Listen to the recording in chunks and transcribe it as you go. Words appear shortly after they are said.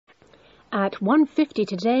At 1:50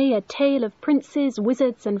 today, a tale of princes,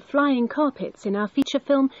 wizards and flying carpets in our feature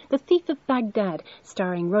film The Thief of Baghdad,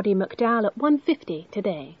 starring Roddy McDowall at 1:50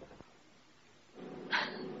 today.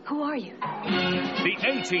 Who are you? The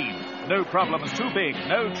A-Team. No problems too big,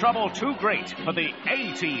 no trouble too great for the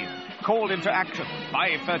A-Team. Called into action,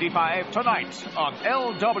 5:35 tonight on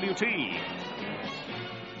LWT.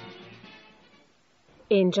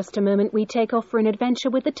 In just a moment, we take off for an adventure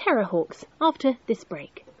with the Terrorhawks after this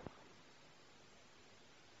break.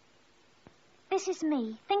 This is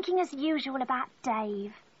me, thinking as usual about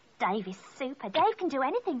Dave. Dave is super. Dave can do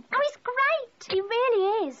anything. Oh, he's great. He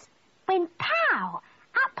really is. When pow,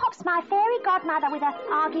 up pops my fairy godmother with a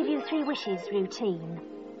 "I'll give you 3 wishes" routine.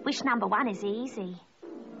 Wish number 1 is easy.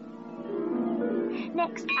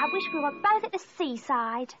 Next, I wish we were both at the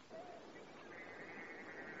seaside.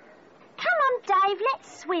 Come on, Dave,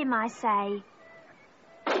 let's swim, I say.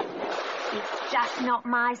 It's just not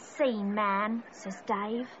my scene, man, says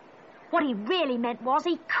Dave. What he really meant was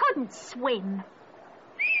he couldn't swim.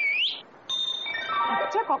 I've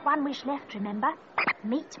still got 1 wish left, remember?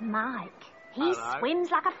 Meet Mike. He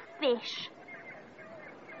swims like a fish.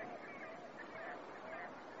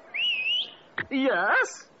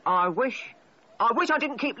 Yes, I wish I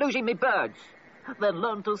didn't keep losing me birds. Then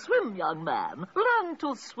learn to swim, young man. Learn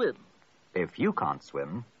to swim. If you can't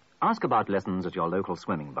swim, ask about lessons at your local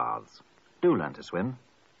swimming baths. Do learn to swim.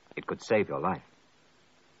 It could save your life.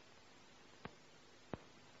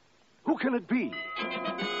 Who can it be?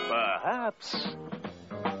 Perhaps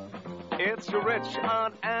it's your rich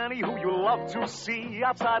Aunt Annie who you love to see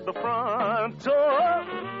outside the front door.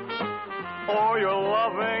 Or your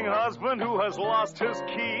loving husband who has lost his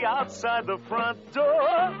key outside the front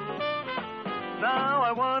door. Now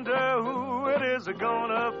I wonder who it is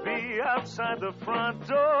gonna be outside the front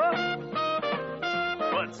door.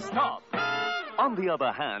 But stop. On the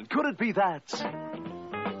other hand, could it be that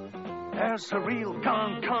there's a real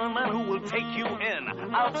con man who will take you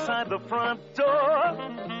in outside the front door?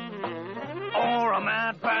 Or a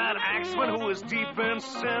mad, bad axeman who is deep in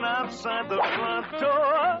sin outside the front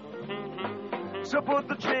door? So put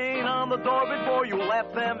the chain on the door before you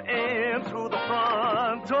let them in through the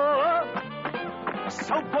front door.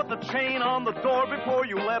 So put the chain on the door before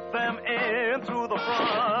you let them in through the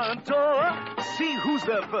front door. See who's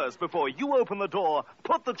there first before you open the door.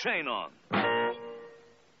 Put the chain on.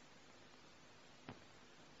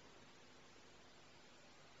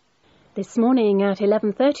 This morning at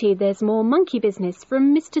 11:30, there's more monkey business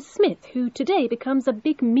from Mr. Smith, who today becomes a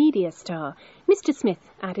big media star. Mr.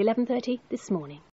 Smith at 11:30 this morning.